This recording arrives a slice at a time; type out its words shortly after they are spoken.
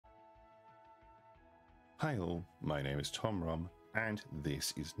Hi all, my name is Tomrom, and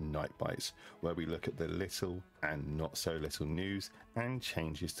this is Nite Bite, where we look at the little and not so little news and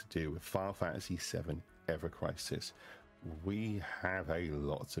changes to do with Final Fantasy VII Ever Crisis. We have a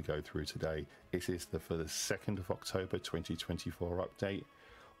lot to go through today. It is for the 2nd of October 2024 update.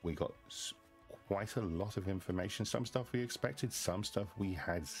 We got quite a lot of information, some stuff we expected, some stuff we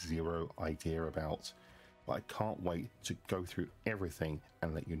had zero idea about. But I can't wait to go through everything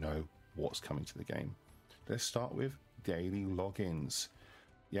and let you know what's coming to the game. Let's start with daily logins.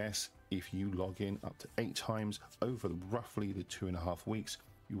 Yes, if you log in up to 8 times over roughly the 2.5 weeks,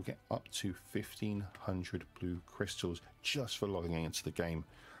 you will get up to 1,500 blue crystals just for logging into the game.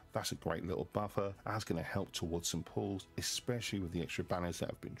 That's a great little buffer. That's going to help towards some pulls, especially with the extra banners that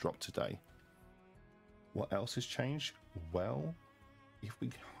have been dropped today. What else has changed? Well, if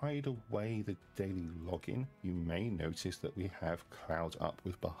we hide away the daily login, you may notice that we have Cloud up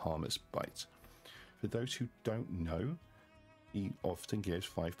with Bahamut's Bite. For those who don't know, he often gives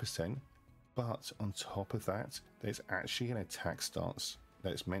 5%, but on top of that, there's actually an attack stance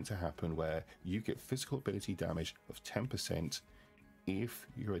that's meant to happen where you get physical ability damage of 10% if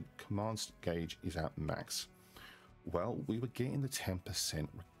your command gauge is at max. Well, we were getting the 10%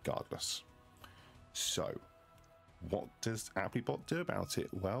 regardless. So, what does Applebot do about it?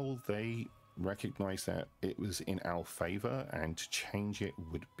 Well, they recognize that it was in our favor and to change it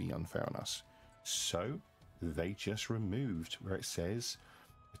would be unfair on us. So they just removed where it says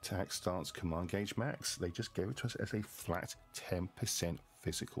attack stance command gauge max. They just gave it to us as a flat 10%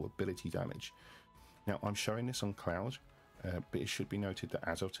 physical ability damage. Now I'm showing this on Cloud, but it should be noted that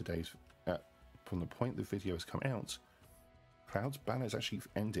as of today's, from the point the video has come out, Cloud's banner has actually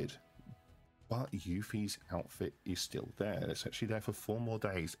ended, but Yuffie's outfit is still there. It's actually there for 4 more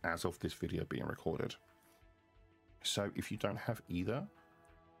days as of this video being recorded. So if you don't have either,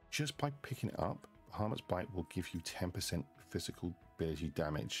 just by picking it up, Bahamut's Bite will give you 10% physical ability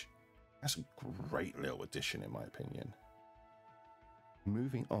damage. That's a great little addition in my opinion.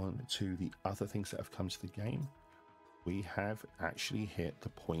 Moving on to the other things that have come to the game, we have actually hit the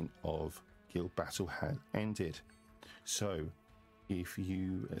point of guild battle has ended. So if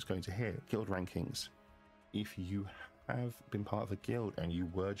you, it's going to hit guild rankings. If you have been part of a guild and you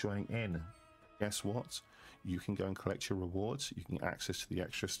were joining in, guess what? You can go and collect your rewards. You can get access to the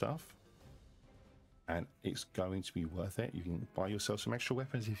extra stuff, and it's going to be worth it. You can buy yourself some extra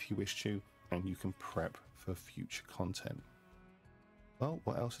weapons if you wish to, and you can prep for future content. Well,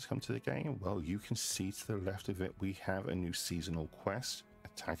 what else has come to the game? Well, you can see to the left of it, we have a new seasonal quest,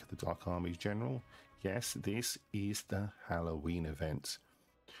 Attack of the Dark Armies General. Yes, this is the Halloween event.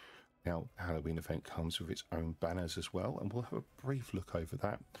 Now, the Halloween event comes with its own banners as well, and we'll have a brief look over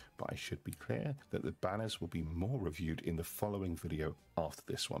that, but I should be clear that the banners will be more reviewed in the following video after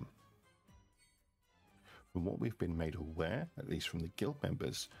this one. From what we've been made aware, at least from the guild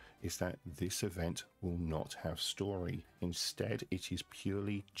members, is that this event will not have story. Instead, it is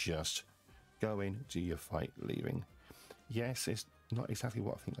purely just go in, do your fight, leaving. Yes, it's not exactly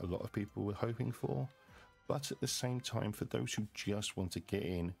what I think a lot of people were hoping for, but at the same time, for those who just want to get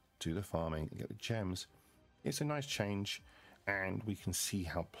in, do the farming and get the gems, it's a nice change, and we can see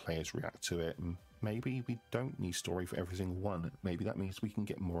how players react to it. And maybe we don't need story for every single one. Maybe that means we can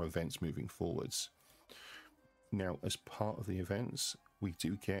get more events moving forwards. Now, as part of the events, we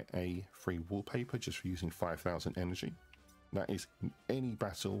do get a free wallpaper just for using 5,000 energy. That is in any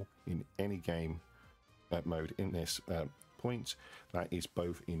battle in any game mode in this point. That is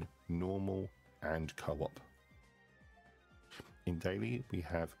both in normal and co-op. In daily, we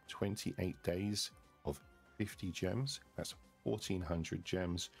have 28 days of 50 gems. That's 1,400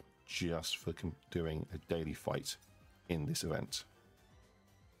 gems just for doing a daily fight in this event.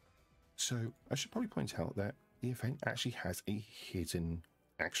 So I should probably point out that the event actually has a hidden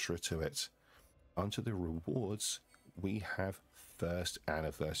extra to it. Under the rewards, we have 1st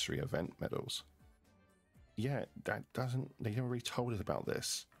anniversary event medals. Yeah, they never really told us about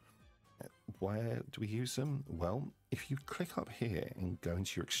this. Where do we use them? Well, if you click up here and go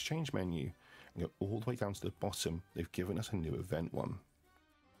into your exchange menu and go all the way down to the bottom, they've given us a new event one.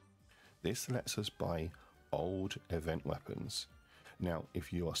 This lets us buy old event weapons. Now,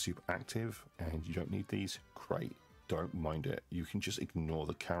 if you are super active and you don't need these, great, don't mind it. You can just ignore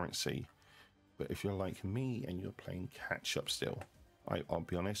the currency. But if you're like me and you're playing catch up still, I'll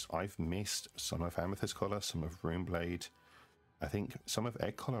be honest, I've missed some of Amethyst Collar, some of Runeblade. I think some of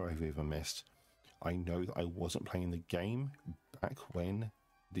Egg Collar I've even missed. I know that I wasn't playing the game back when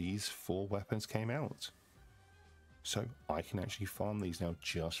these 4 weapons came out. So I can actually farm these now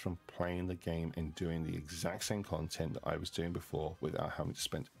just from playing the game and doing the exact same content that I was doing before without having to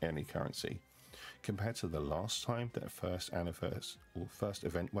spend any currency. Compared to the last time that first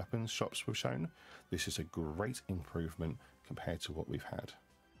event weapons shops were shown, this is a great improvement compared to what we've had.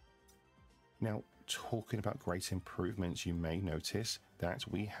 Now, talking about great improvements, you may notice that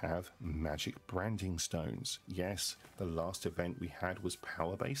we have magic branding stones. Yes, the last event we had was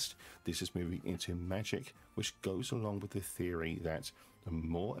power based. This is moving into magic, which goes along with the theory that the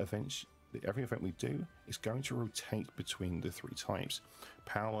more events, every event we do is going to rotate between the three types: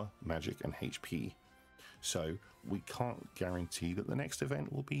 power, magic, and HP. So we can't guarantee that the next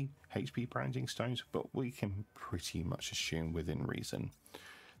event will be HP branding stones, but we can pretty much assume within reason.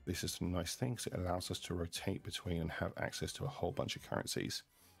 This is a nice thing because it allows us to rotate between and have access to a whole bunch of currencies.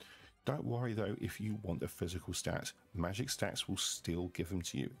 Don't worry though if you want a physical stat. Magic stats will still give them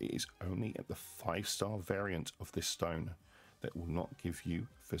to you. It is only at the 5-star variant of this stone that will not give you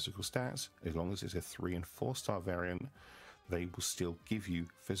physical stats. As long as it's a 3 and 4-star variant, they will still give you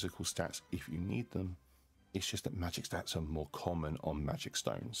physical stats if you need them. It's just that magic stats are more common on magic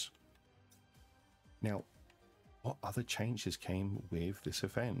stones. Now, what other changes came with this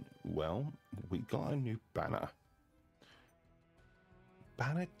event? Well, we got a new banner.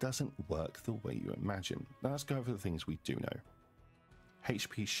 Banner doesn't work the way you imagine. Now let's go over the things we do know.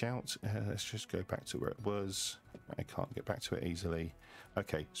 HP shout, let's just go back to where it was. I can't get back to it easily.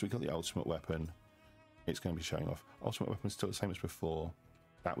 Okay, so we got the ultimate weapon. It's going to be showing off. Ultimate weapon still the same as before.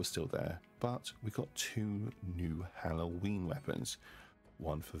 That was still there. But we got 2 new Halloween weapons.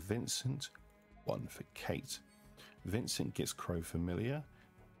 One for Vincent, one for Kate. Vincent gets Crow Familiar.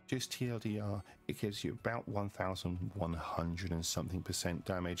 Just TLDR, it gives you about 1,100 and something %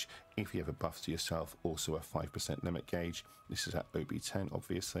 damage. If you have a buff to yourself, also a 5% limit gauge. This is at OB10,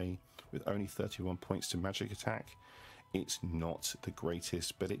 obviously, with only 31 points to magic attack. It's not the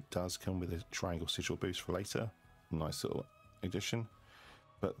greatest, but it does come with a triangle sigil boost for later. Nice little addition.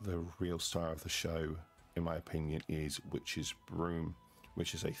 But the real star of the show, in my opinion, is Witch's Broom,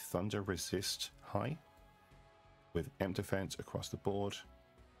 which is a thunder resist high with M defense across the board.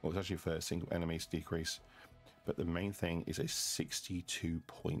 Well, it's actually for single enemies decrease, but the main thing is a 62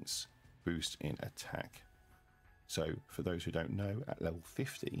 points boost in attack. So for those who don't know, at level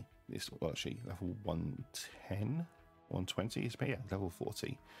 50, this, well, actually level 110, 120 is, but yeah, level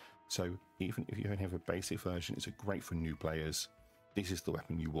 40. So even if you only have a basic version, it's a great for new players. This is the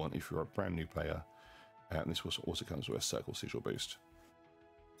weapon you want if you're a brand new player. And this also comes with a circle sigil boost.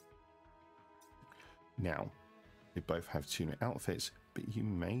 Now, they both have 2 new outfits, but you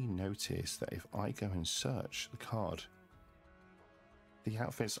may notice that if I go and search the card, the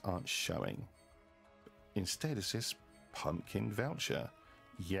outfits aren't showing. Instead, it's this pumpkin voucher.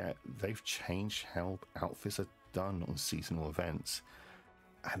 Yeah, they've changed how outfits are done on seasonal events.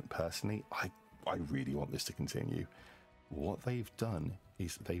 And personally, I really want this to continue. What they've done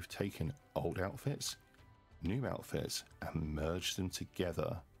is they've taken old outfits, new outfits, and merged them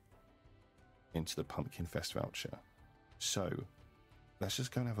together into the Pumpkin Fest voucher. So let's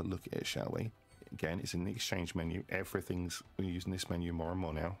just go and have a look at it, shall we? Again, it's in the exchange menu. We're using this menu more and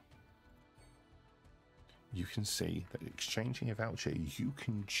more now. You can see that exchanging a voucher, you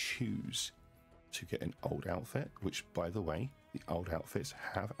can choose to get an old outfit, which, by the way, the old outfits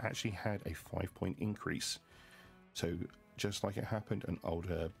have actually had a 5-point increase. So just like it happened on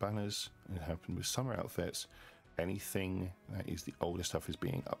older banners and it happened with summer outfits, anything that is the older stuff is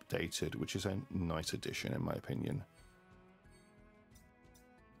being updated, which is a nice addition in my opinion.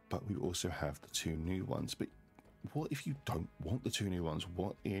 But we also have the 2 new ones. But what if you don't want the 2 new ones?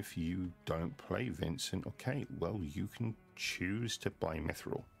 What if you don't play Vincent? Okay, well, you can choose to buy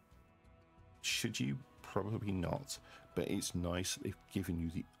Mithril. Should you? Probably not. But it's nice they've given you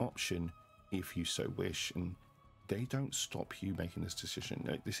the option if you so wish. And they don't stop you making this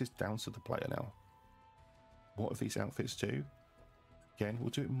decision. This is down to the player now. What do these outfits do? Again, we'll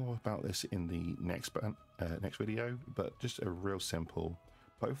do more about this in the next video, but just a real simple.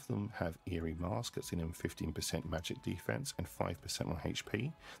 Both of them have Eerie Mask that's in them 15% magic defense and 5% on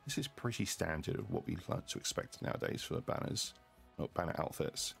HP. This is pretty standard of what we'd like to expect nowadays for the banners, or banner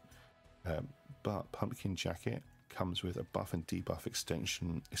outfits. But Pumpkin Jacket comes with a buff and debuff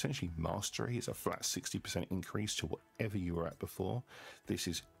extension. Essentially, Mastery is a flat 60% increase to whatever you were at before. This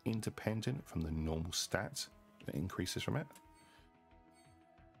is independent from the normal stat that increases from it.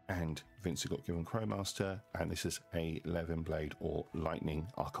 And Vincent got given Crowmaster, and this is a Levin Blade or Lightning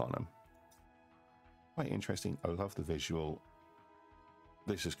Arcanum. Quite interesting. I love the visual.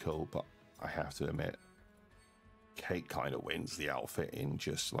 This is cool, but I have to admit, Kate kind of wins the outfit in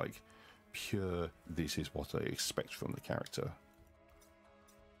just like pure, this is what I expect from the character.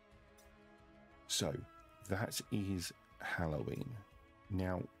 So that is Halloween.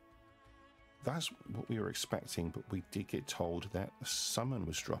 Now, that's what we were expecting, but we did get told that the summon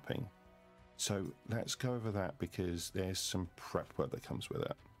was dropping. So let's go over that because there's some prep work that comes with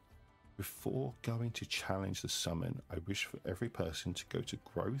it. Before going to challenge the summon, I wish for every person to go to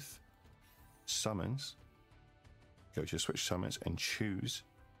growth, summons, go to switch summons and choose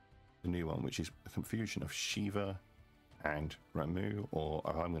the new one, which is a confusion of Shiva and Ramu, or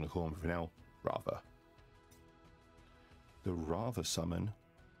I'm going to call him for now, Rava. The Rava summon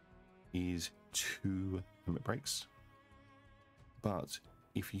is 2 limit breaks, but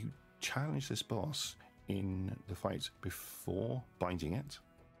if you challenge this boss in the fight before binding it,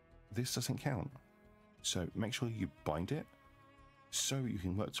 this doesn't count. So make sure you bind it so you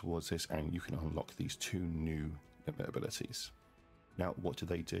can work towards this and you can unlock these 2 new limit abilities. Now, what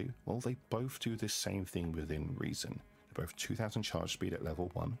do? Well, they both do the same thing within reason. They're both 2000 charge speed at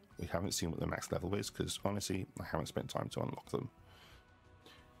level 1. We haven't seen what the max level is because honestly, I haven't spent time to unlock them.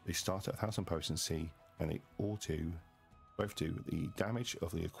 They start at 1000 potency and they both do the damage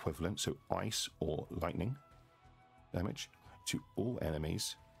of the equivalent, so ice or lightning damage to all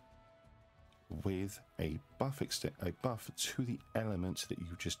enemies with a buff to the element that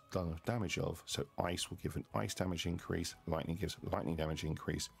you've just done damage of. So ice will give an ice damage increase, lightning gives lightning damage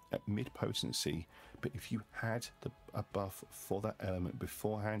increase at mid potency, but if you had a buff for that element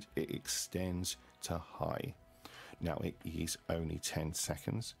beforehand, it extends to high. Now it is only 10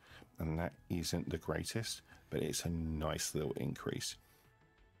 seconds and that isn't the greatest, but it's a nice little increase.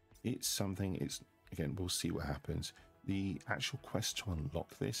 It's something, again, we'll see what happens. The actual quests to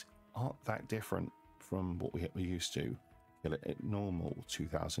unlock this aren't that different from what we're used to. Kill it at normal,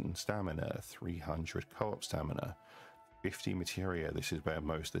 2000 stamina, 300 co-op stamina, 50 materia. This is where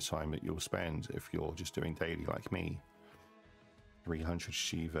most of the time that you'll spend if you're just doing daily like me. 300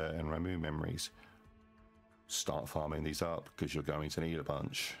 Shiva and Ramu memories. Start farming these up because you're going to need a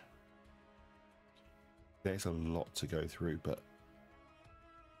bunch. There's a lot to go through, but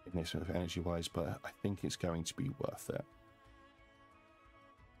in this sort of energy wise, but I think it's going to be worth it.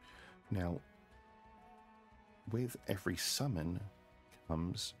 Now, with every summon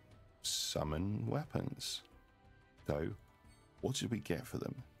comes summon weapons. So, what did we get for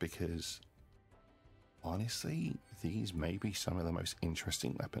them? Because honestly, these may be some of the most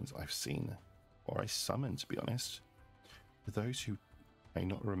interesting weapons I've seen, or I summoned, to be honest. For those who may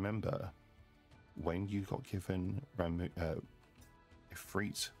not remember, when you got given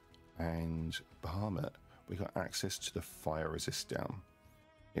Ifrit and Bahamut, we got access to the fire resist down.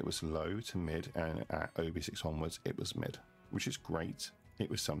 It was low to mid, and at OB6 onwards, it was mid, which is great. It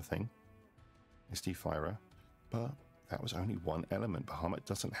was something. SD Fire, but that was only one element. Bahamut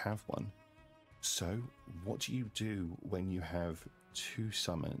doesn't have one. So, what do you do when you have 2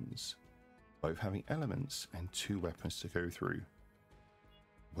 summons, both having elements and 2 weapons to go through?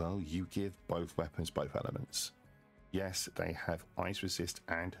 Well, you give both weapons both elements. Yes, they have ice resist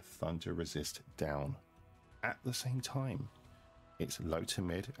and thunder resist down at the same time. It's low to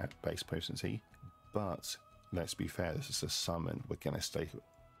mid at base potency, but let's be fair, this is a summon. We're going to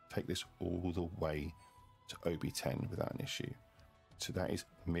take this all the way to OB10 without an issue. So that is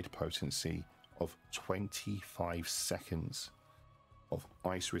mid potency of 25 seconds of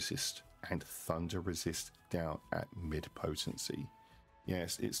ice resist and thunder resist down at mid potency.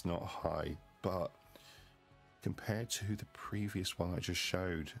 Yes, it's not high, but compared to the previous one I just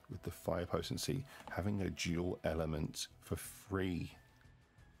showed with the fire potency, having a dual element for free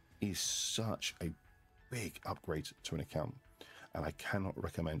is such a big upgrade to an account, and I cannot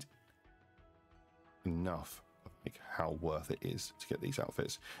recommend enough of how worth it is to get these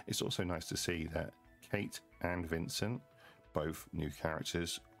outfits. It's also nice to see that Kate and Vincent, both new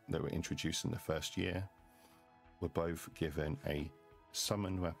characters that were introduced in the first year, were both given a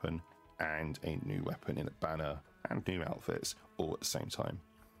summon weapon and a new weapon in a banner and new outfits all at the same time.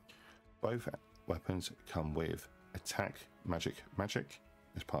 Both weapons come with attack magic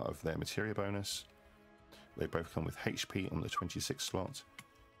as part of their materia bonus. They both come with HP on the 26 slot,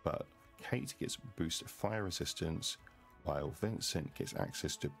 but Kate gets boost fire resistance while Vincent gets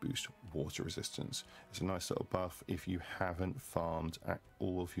access to boost water resistance. It's a nice little buff. If you haven't farmed at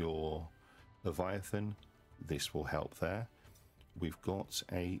all of your Leviathan, this will help there. We've got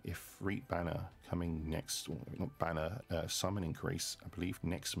a Ifrit banner coming next, or not banner, summon increase, I believe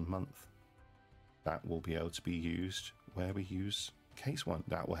next month. That will be able to be used where we use Case one.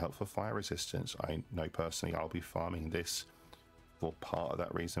 That will help for fire resistance. I know personally I'll be farming this for part of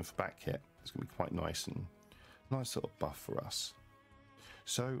that reason for back kit. It's going to be quite nice and nice little buff for us.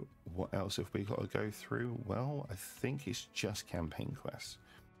 So what else have we got to go through? Well, I think it's just campaign quests.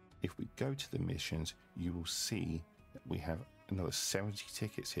 If we go to the missions, you will see that we have another 70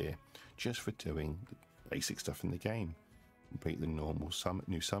 tickets here just for doing the basic stuff in the game. Complete the normal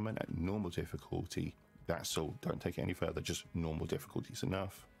new summon at normal difficulty. That's all. Don't take it any further. Just normal difficulty is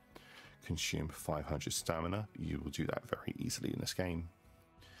enough. Consume 500 stamina. You will do that very easily in this game.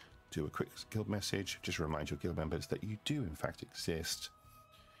 Do a quick guild message. Just remind your guild members that you do in fact exist.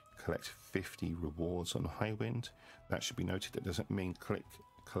 Collect 50 rewards on Highwind. That should be noted. That doesn't mean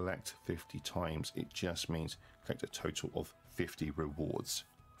collect 50 times. It just means collect a total of 50 rewards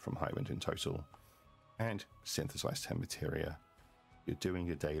from Highwind in total. And synthesize 10 materia. You're doing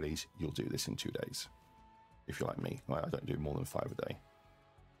your dailies, you'll do this in 2 days. If you're like me, I don't do more than 5 a day.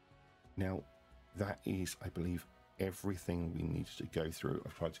 Now, that is, I believe, everything we needed to go through.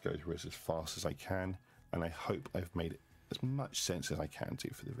 I've tried to go through this as fast as I can, and I hope I've made as much sense as I can do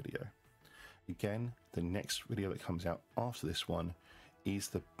for the video. Again, the next video that comes out after this one is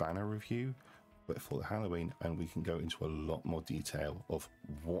the banner review, but for the Halloween, and we can go into a lot more detail of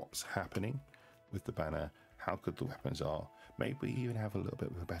what's happening with the banner, how good the weapons are, maybe even have a little bit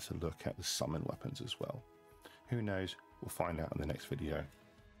of a better look at the summon weapons as well. Who knows? We'll find out in the next video.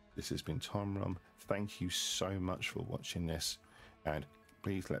 This has been Tomrom. Thank you so much for watching this, and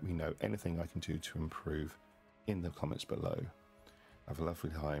please let me know anything I can do to improve in the comments below. Have a lovely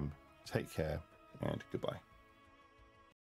time, take care, and goodbye.